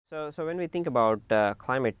So when we think about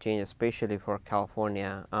climate change, especially for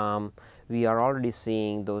California, we are already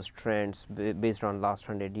seeing those trends based on last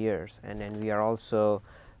 100 years, and then we are also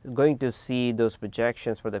going to see those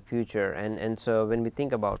projections for the future. And so when we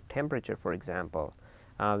think about temperature, for example,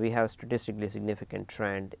 we have statistically significant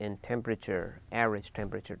trend in temperature, average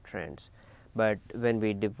temperature trends. But when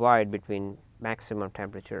we divide between maximum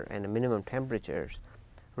temperature and the minimum temperatures,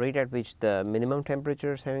 rate at which the minimum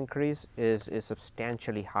temperatures have increased is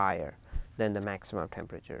substantially higher than the maximum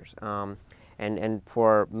temperatures. And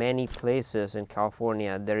for many places in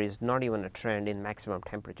California, there is not even a trend in maximum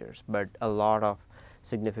temperatures, but a lot of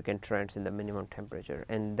significant trends in the minimum temperature,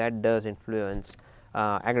 and that does influence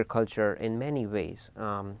agriculture in many ways.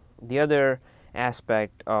 The other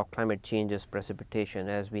aspect of climate change is precipitation.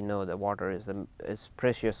 As we know, the water is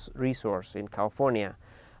precious resource in California.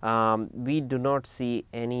 We do not see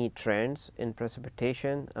any trends in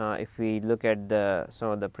precipitation. If we look at some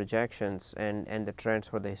of the projections and the trends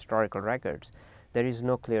for the historical records, there is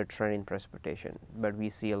no clear trend in precipitation, but we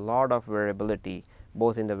see a lot of variability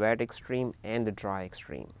both in the wet extreme and the dry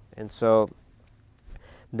extreme. And so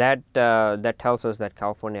that tells us that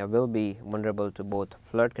California will be vulnerable to both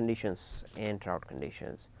flood conditions and drought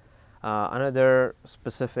conditions. Another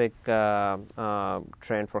specific trend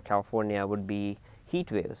for California would be heat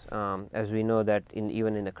waves. As we know that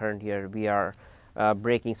even in the current year, we are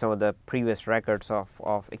breaking some of the previous records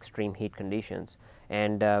of extreme heat conditions,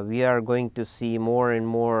 and we are going to see more and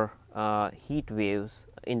more heat waves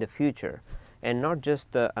in the future, and not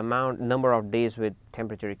just the number of days with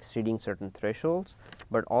temperature exceeding certain thresholds,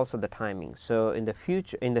 but also the timing. So in the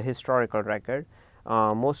future, in the historical record,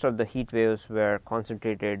 most of the heat waves were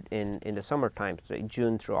concentrated in the summertime, so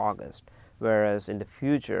June through August, whereas in the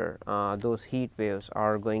future, those heat waves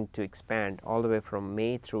are going to expand all the way from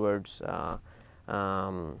May towards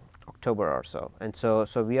October or so. And so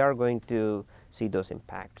we are going to see those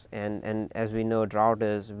impacts. And as we know, drought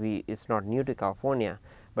it's not new to California,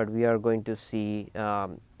 but we are going to see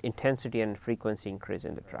intensity and frequency increase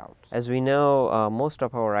in the droughts. As we know, most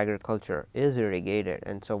of our agriculture is irrigated,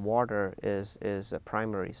 and so water is a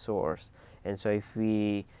primary source. And so if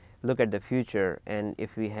we look at the future, and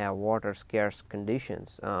if we have water scarce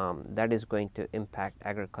conditions, that is going to impact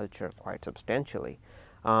agriculture quite substantially.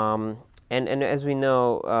 And as we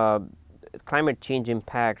know, climate change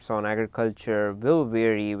impacts on agriculture will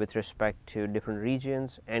vary with respect to different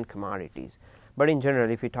regions and commodities. But in general,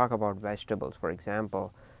 if we talk about vegetables, for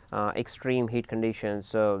example, extreme heat conditions,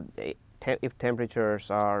 so if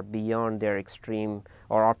temperatures are beyond their extreme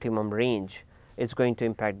or optimum range, it's going to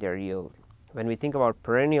impact their yield. When we think about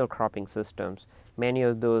perennial cropping systems, many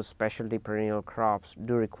of those specialty perennial crops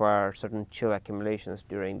do require certain chill accumulations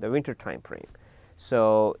during the winter time frame.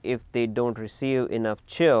 So if they don't receive enough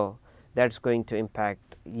chill, that's going to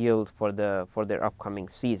impact yield for their upcoming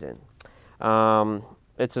season.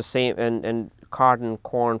 It's the same, and cotton,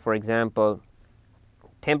 corn, for example,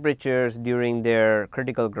 temperatures during their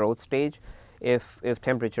critical growth stage, if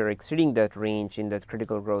temperature exceeding that range in that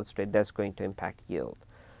critical growth state, that's going to impact yield.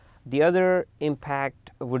 The other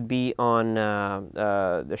impact would be on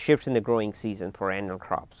the shifts in the growing season for annual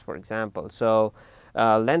crops, for example. So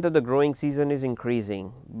length of the growing season is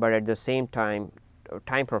increasing, but at the same time,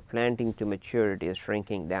 time for planting to maturity is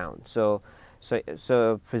shrinking down. So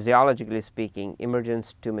physiologically speaking,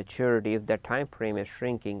 emergence to maturity, if that time frame is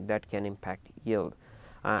shrinking, that can impact yield.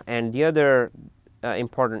 And the other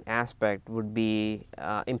important aspect would be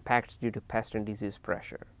impacts due to pest and disease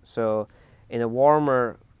pressure. So in a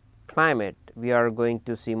warmer climate, we are going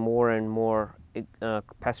to see more and more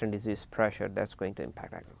pest and disease pressure that's going to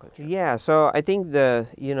impact agriculture. Yeah, so I think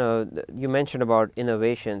you mentioned about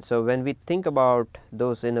innovation. So when we think about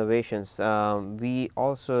those innovations, we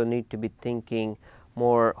also need to be thinking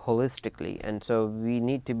more holistically, and so we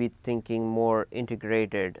need to be thinking more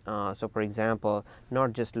integrated. So for example,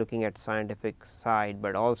 not just looking at scientific side,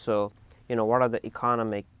 but also what are the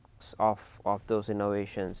economics of those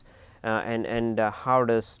innovations, and how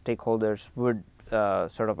does stakeholders would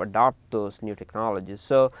sort of adopt those new technologies.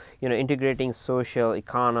 So integrating social,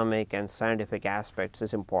 economic, and scientific aspects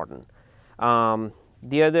is important.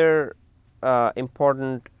 The other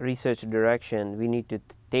important research direction we need to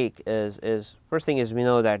take is first thing is we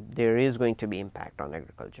know that there is going to be impact on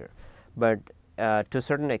agriculture, but to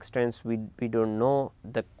certain extents we don't know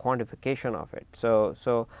the quantification of it.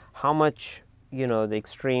 So how much the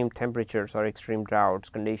extreme temperatures or extreme droughts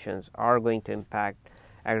conditions are going to impact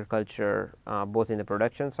agriculture both in the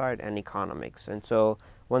production side and economics. And so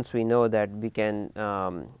once we know that, we can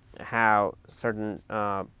have certain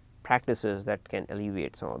practices that can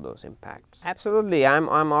alleviate some of those impacts. Absolutely, I'm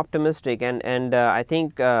optimistic, and I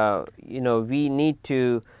think we need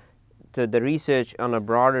to the research on a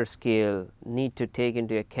broader scale need to take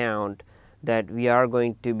into account that we are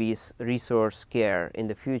going to be resource scarce in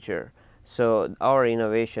the future. So our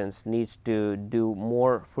innovations needs to do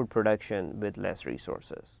more food production with less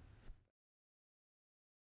resources.